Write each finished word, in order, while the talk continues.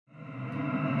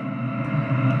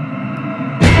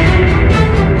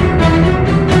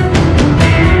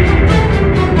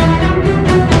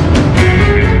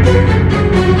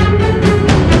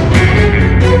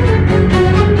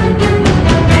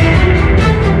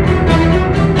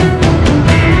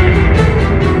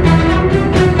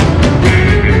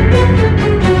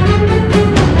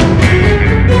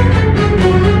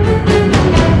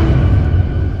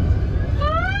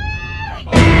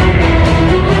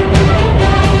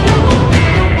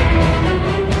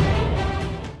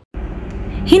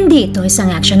Hindi ito isang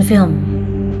action film.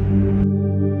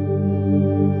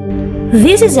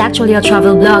 This is actually a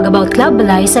travel blog about Club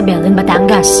Balai Isabel in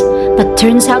Batangas, but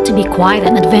turns out to be quite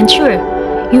an adventure.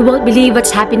 You won't believe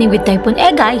what's happening with Typhoon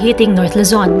Egay hitting North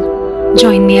Luzon.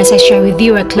 Join me as I share with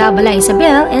you our Club Balai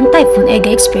Isabel and Typhoon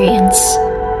Egay experience.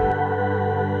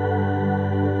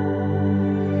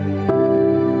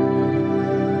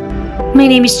 My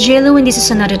name is JLo and this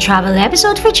is another travel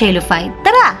episode for JLo Fight.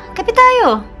 Tara, kape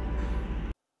tayo!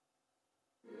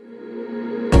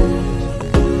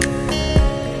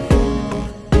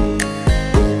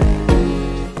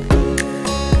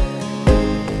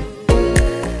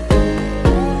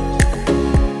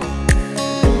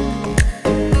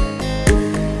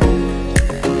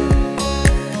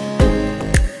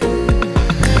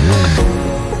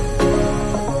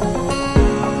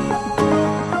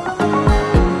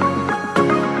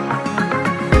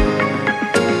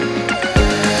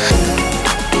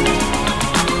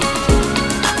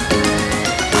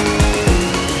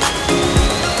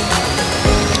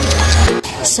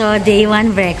 So, day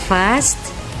 1 breakfast.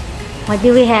 What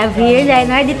do we have here,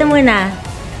 Leonard? Dito muna.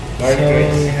 So,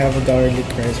 we have garlic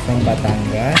rice from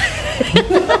Batangas.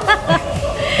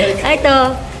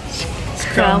 Ito,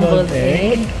 scrambled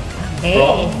egg. Okay.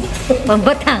 From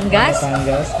Batangas.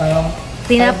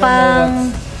 Tinapa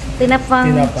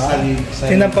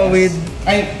with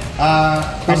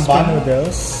crispy tamban.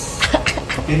 Noodles.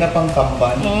 Tinapang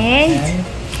tamban. And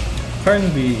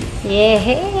Corned beef.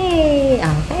 yay!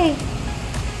 Okay.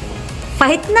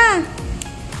 Fight na!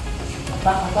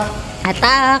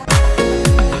 Attack!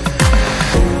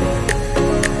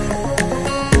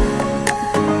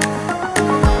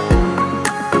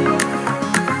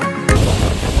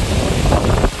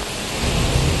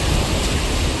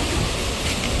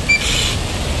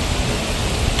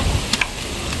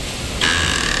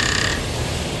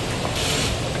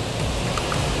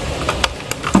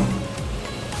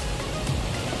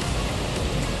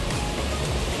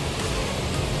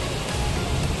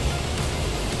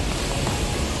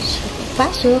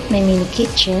 Pasok, may mini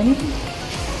kitchen.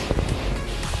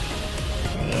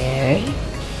 There.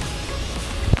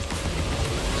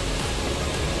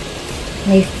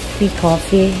 May free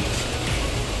coffee.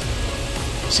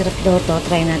 Sarap daw to.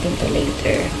 Try natin to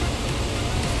later.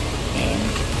 And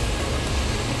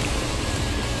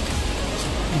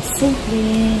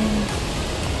simple.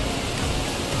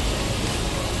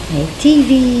 May TV.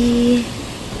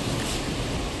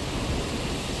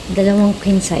 Dalawang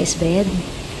queen size bed.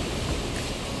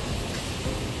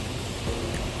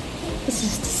 This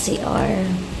is the CR.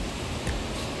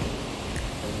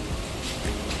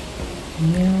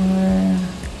 Mirror.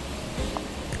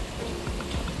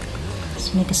 Tapos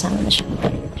may kasama na siyang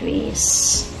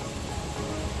toiletries.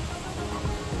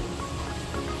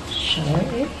 Shower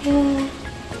area.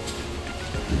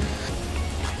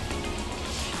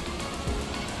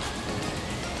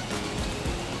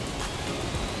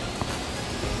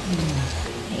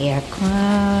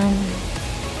 Aircon.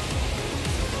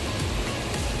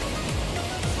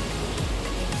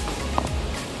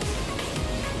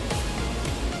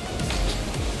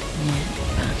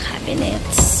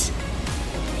 Cabinets,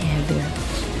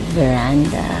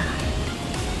 veranda.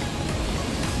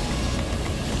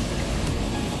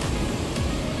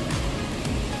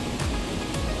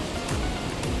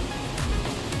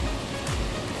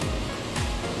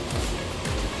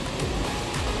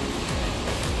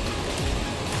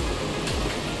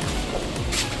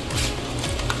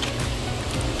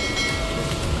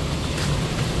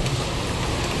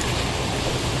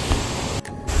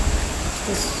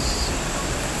 This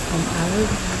from our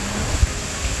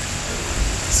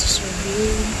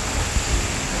view.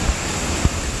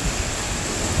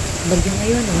 Bagyo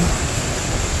ngayon eh.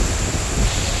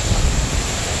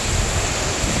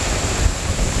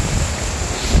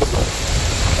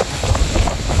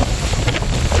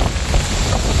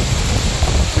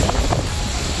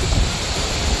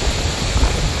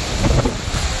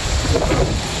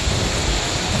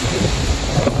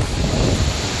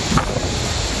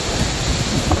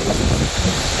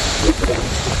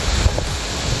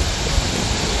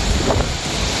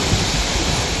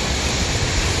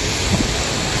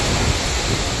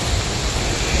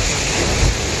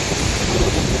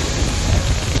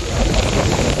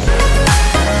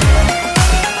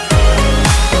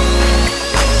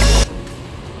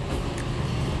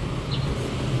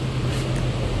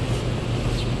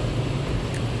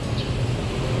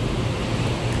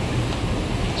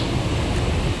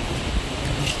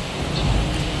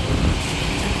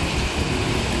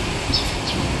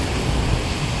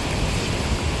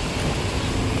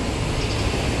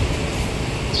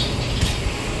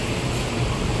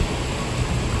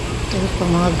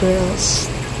 pang mga girls.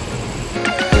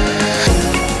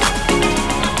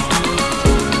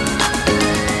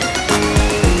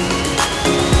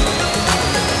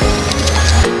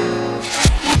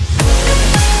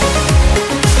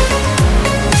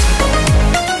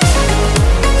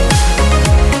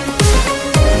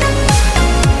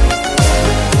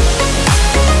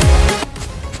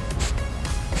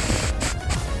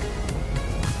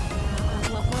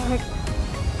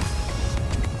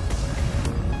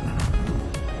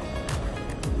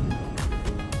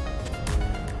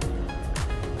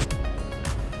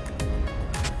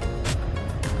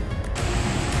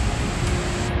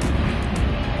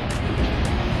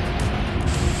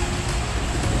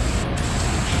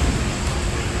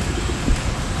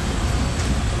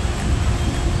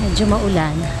 Medyo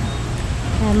maulan,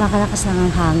 kaya makalakas lang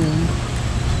ang hangin.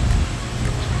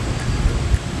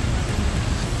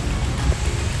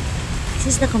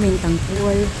 This is the Kumintang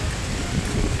Pool.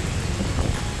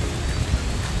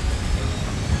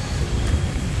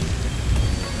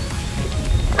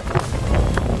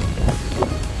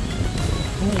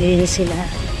 Ang linis sila.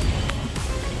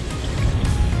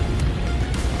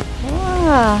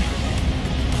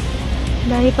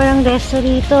 Dahil parang resto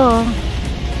dito.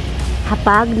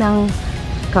 Hapag ng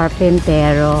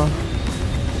karpentero.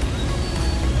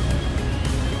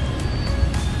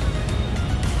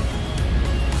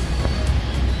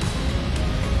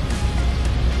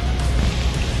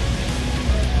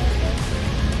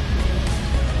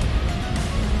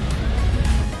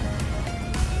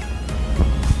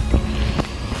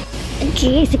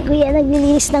 Okay, si Kuya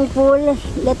naglilinis ng pool.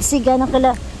 Let's see gano'n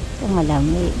kala. Ang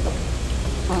malamig.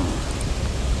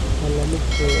 Malamig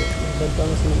po.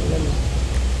 Batangas ng ulan.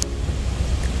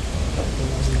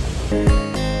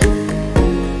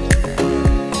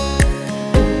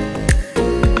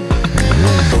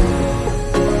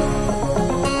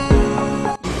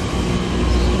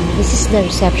 This is the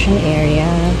reception area.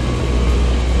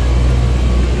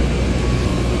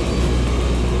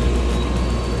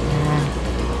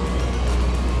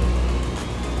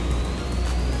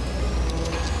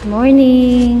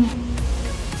 Morning.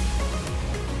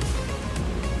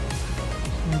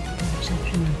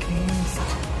 Reception ng guest.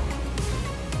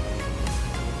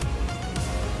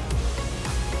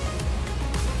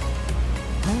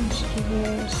 Lunch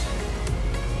chairs.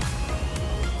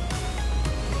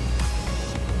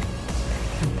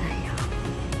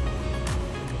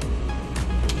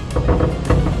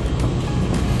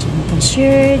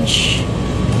 Concierge.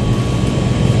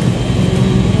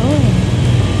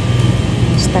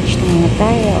 Touch ng mga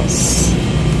tiles.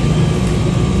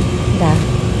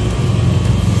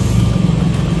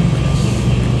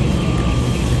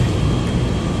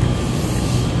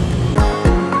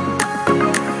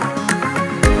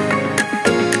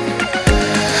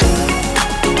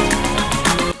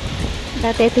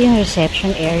 Dati ito yung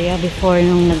reception area before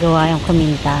nung nagawa yung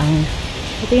Kumintang.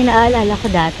 Ito yung naaalala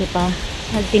ko dati pa.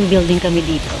 Nag-team building kami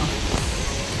dito.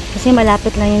 Kasi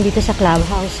malapit lang yun dito sa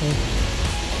clubhouse eh.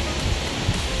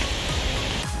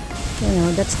 You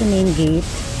know, that's the main gate.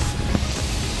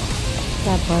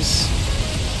 Tapos,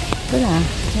 ito na,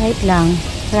 right lang,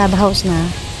 clubhouse na.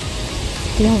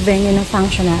 Ito yung venue ng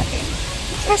function natin.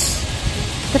 Yes!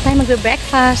 Ito tayo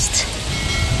magbe-breakfast.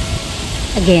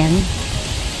 Again.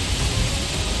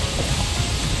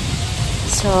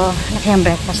 So, laki ang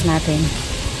breakfast natin.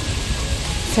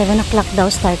 7 o'clock daw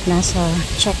start na, so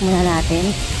check muna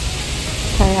natin.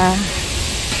 Para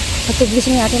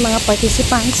pagtigising natin mga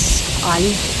participants.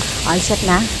 All set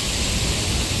na.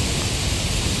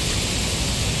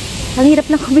 Ang hirap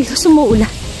na kung bigla sumuulan.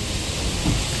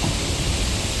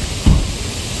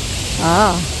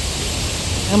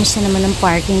 Kamusta naman ang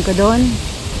parking ko doon?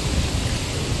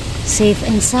 Safe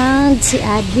and sound si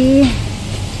Abby.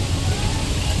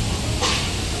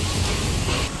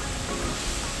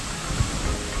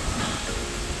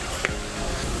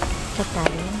 Ito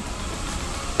tayo.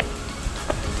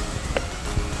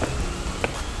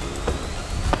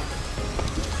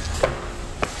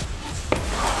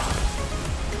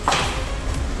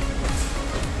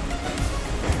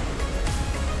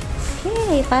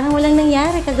 Parang walang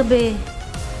nangyari kagabi.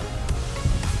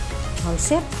 All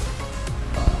set.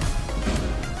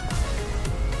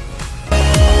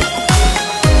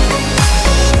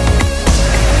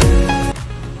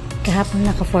 Kahapon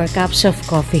naka 4 cups of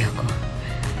coffee ako.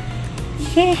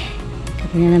 Okay.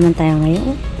 Kape na naman tayo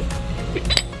ngayon.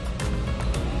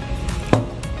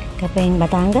 Kapeng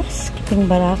Batangas. Kapeng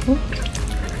Barako.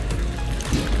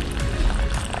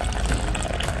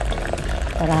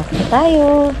 Barako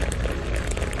tayo.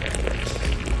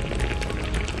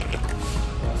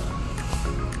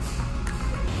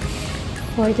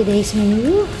 For today's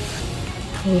menu,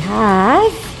 We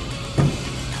have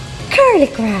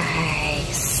garlic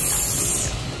rice,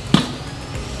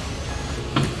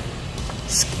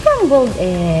 scrambled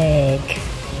egg,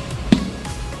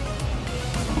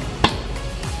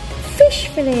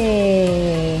 fish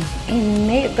fillet, and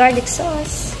mayo garlic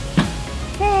sauce,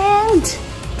 and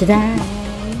ta-da!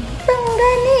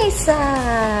 Longganisa!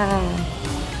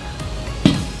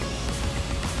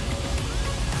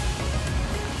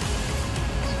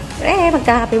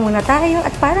 Magkakape muna tayo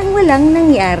at parang walang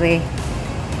nangyari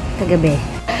kagabi.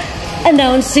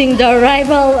 Announcing the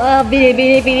arrival of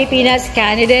Binibini Pilipinas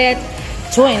candidate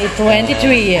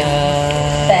 2023.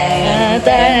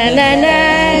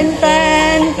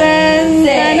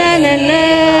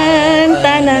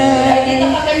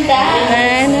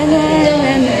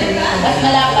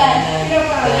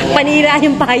 Panira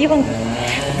yung payong.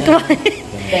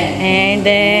 And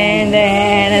then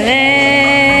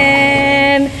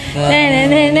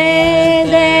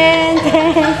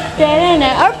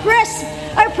our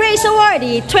praise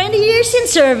awardee, 20 years in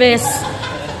service.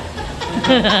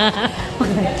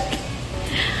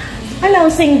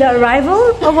 Announcing the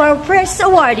arrival of our press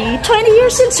awardee, 20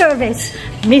 years in service,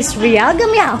 Miss Ria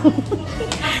Gamiao.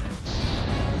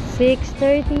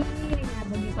 6:30,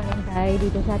 rinabagyo pa lang tayo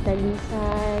dito sa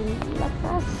Talisay.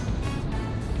 Lakas.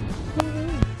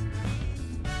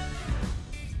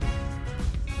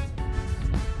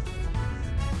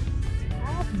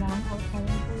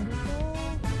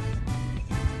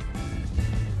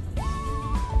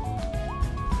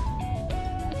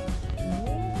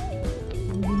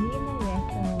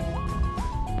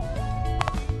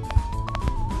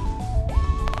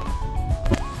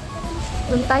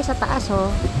 Doon tayo sa taas, oh.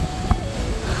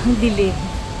 Ang dilim.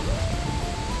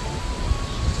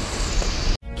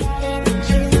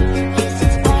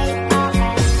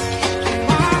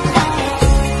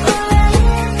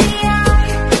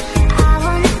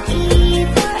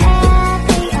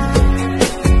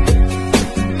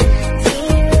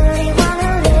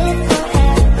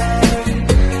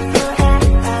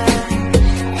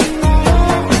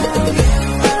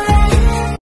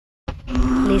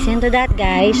 Listen to that,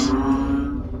 guys.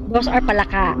 Those are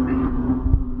palaka.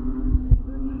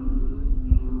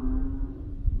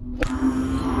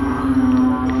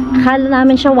 Akala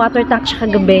namin siya water tank siya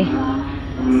kagabi.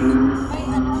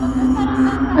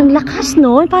 Ang lakas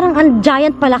nun. Parang ang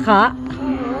giant palaka.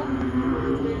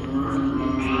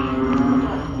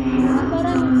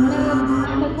 Parang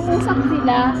nag-uusap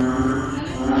sila.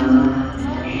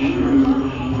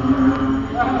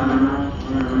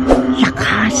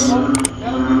 Lakas.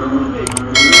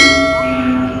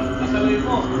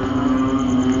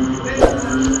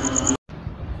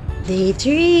 Day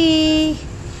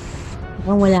 3.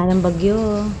 Mukhang wala ng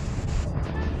bagyo.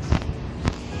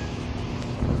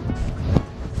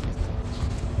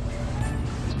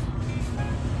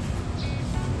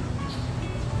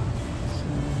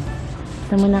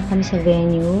 Ito muna kami sa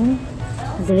venue.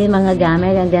 Madali mga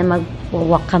gamit and then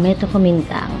mag-walk kami to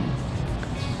Kumintang.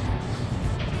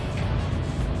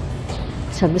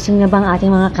 So gusto niyo bang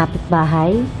ating mga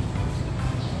kapitbahay?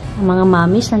 Ang mga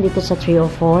mommies nandito sa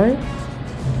 304.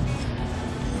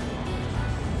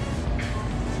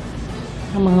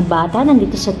 Ang mga bata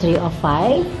nandito sa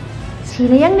 305.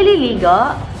 Sino yung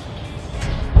naliligo?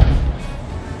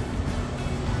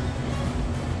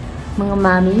 Mga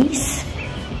mommies.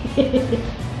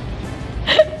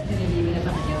 Naliligo na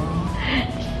ba kayo?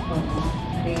 Oo.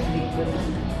 Narinig ko.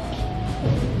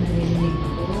 Narinig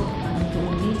ko. Ang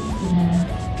tulis na.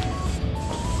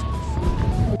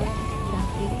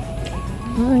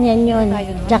 Yan yun.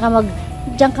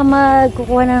 Diyan ka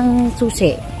magkukuha ng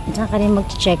susi. Diyan ka rin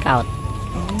mag-check out.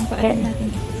 Paalam natin.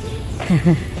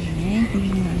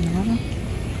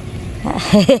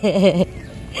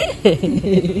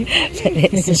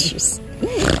 Pares sa shoes.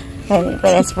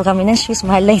 Pares po kami ng shoes.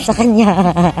 Mahal lang sa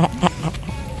kanya.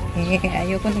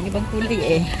 Ayoko ng ibang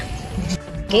kulay eh.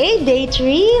 Okay, day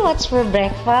 3. What's for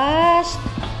breakfast?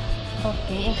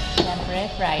 Okay, siyempre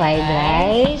fried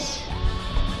Rice.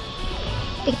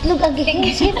 Itlog again.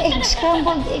 Egg,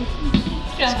 scrambled egg.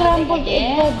 Scrambled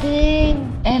egg pa din.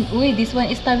 And, this one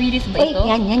is tawilis ba ito?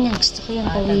 Yan. Gusto ko yung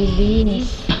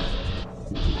tawilis.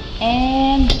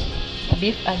 And,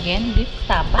 beef again. Beef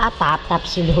tapa. Tap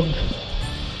silog.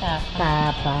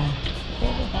 Tapa.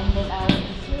 And then our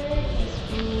dessert is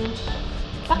fruit.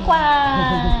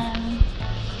 Pakwan!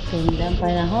 Gandang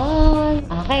panahon.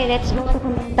 Okay, let's go to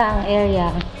Kumintang area.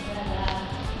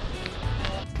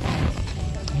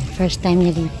 First time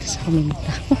niya dito sa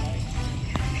Kumintang.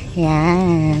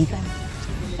 Yan.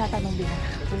 Tatanong din.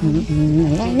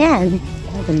 Yan.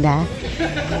 Maganda.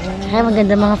 Kaya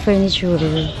maganda mga furniture.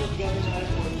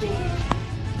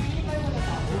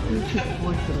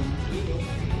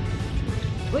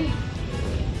 Uy!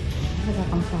 Wala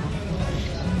pang sa akin.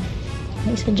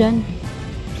 May isa dyan.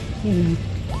 Yun.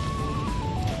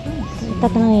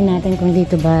 Tatanungin natin kung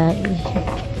dito ba.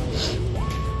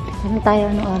 Tanong tayo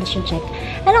anong oras yung check.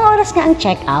 Anong oras nga ang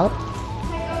check out?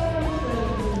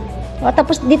 O,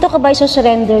 tapos dito ka ba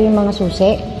iso-surrender yung mga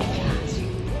susi?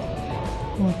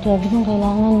 O, sabi mo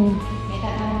kailangan.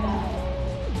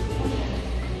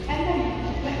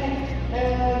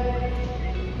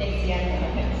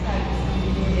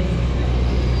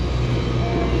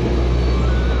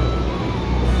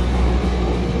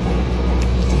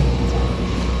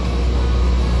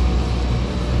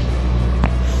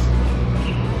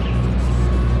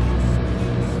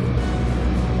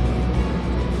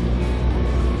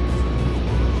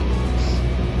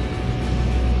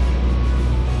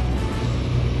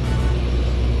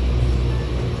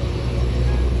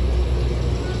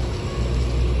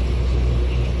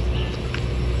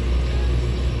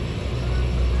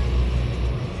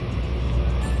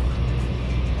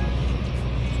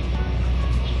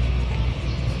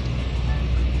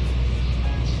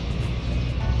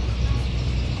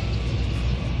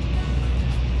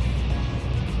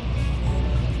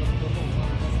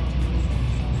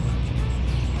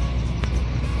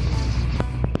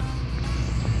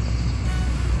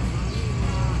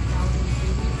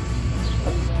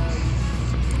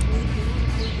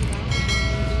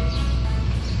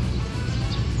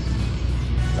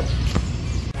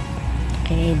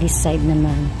 Okay, this side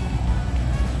naman.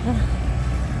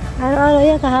 Araw-araw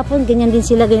yan, kahapon, ganyan din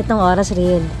sila, ganitong oras,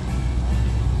 real.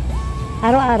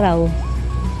 Araw-araw.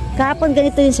 Kahapon,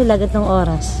 ganito din sila, ganitong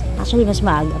oras. Actually, mas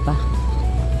maaga pa.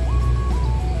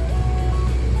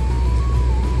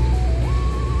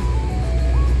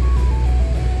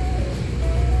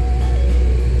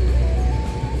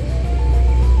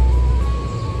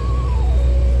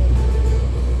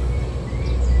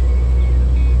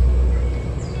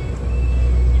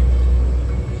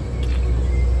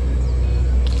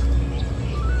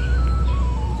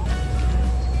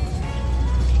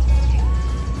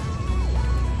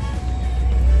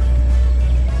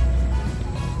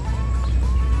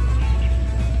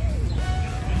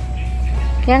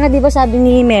 Kaya nga 'di ba sabi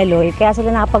ni Meloy, kaya sila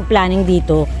nakapag-planning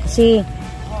dito kasi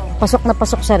pasok na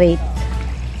pasok sa rate.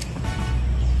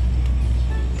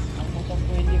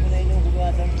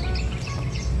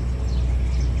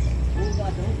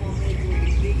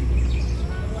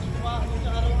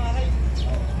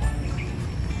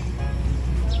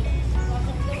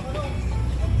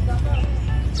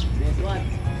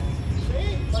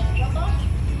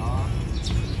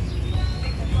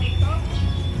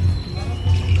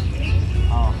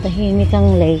 Tahimik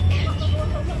ang lake.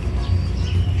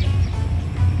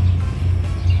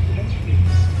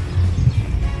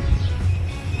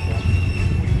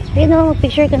 Ayun o,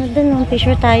 picture ka na dun.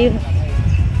 Picture tayo.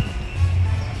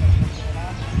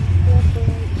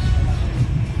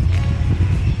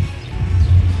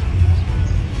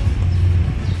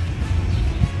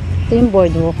 Ito yung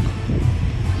boardwalk.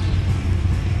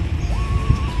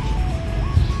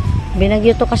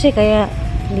 Binagyo to kasi kaya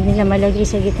hindi nila malagay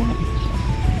sa gitna.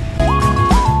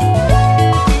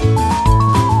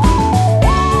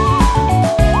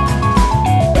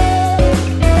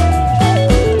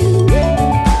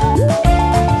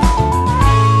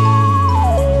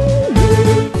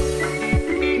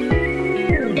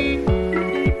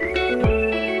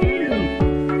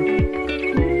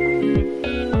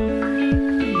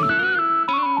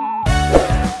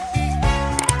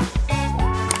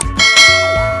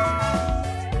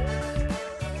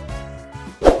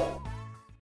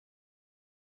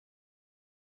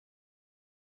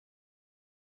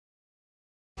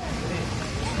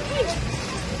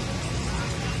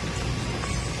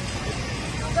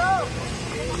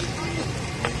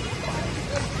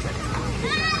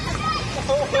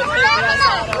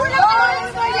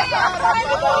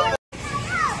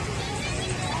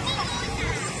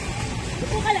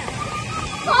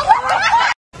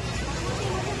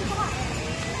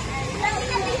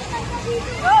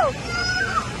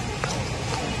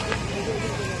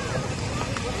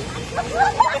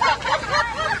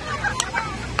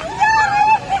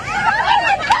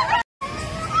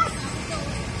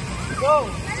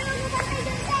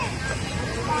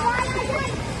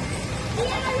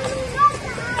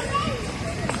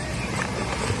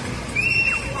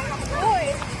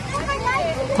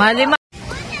 Malima.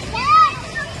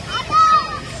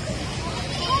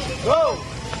 Go!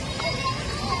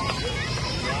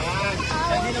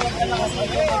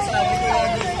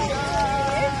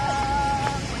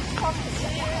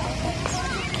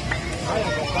 Ay,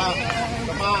 ang ganda.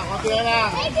 Tama, konti na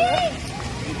lang.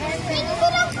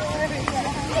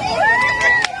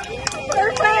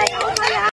 Perfect!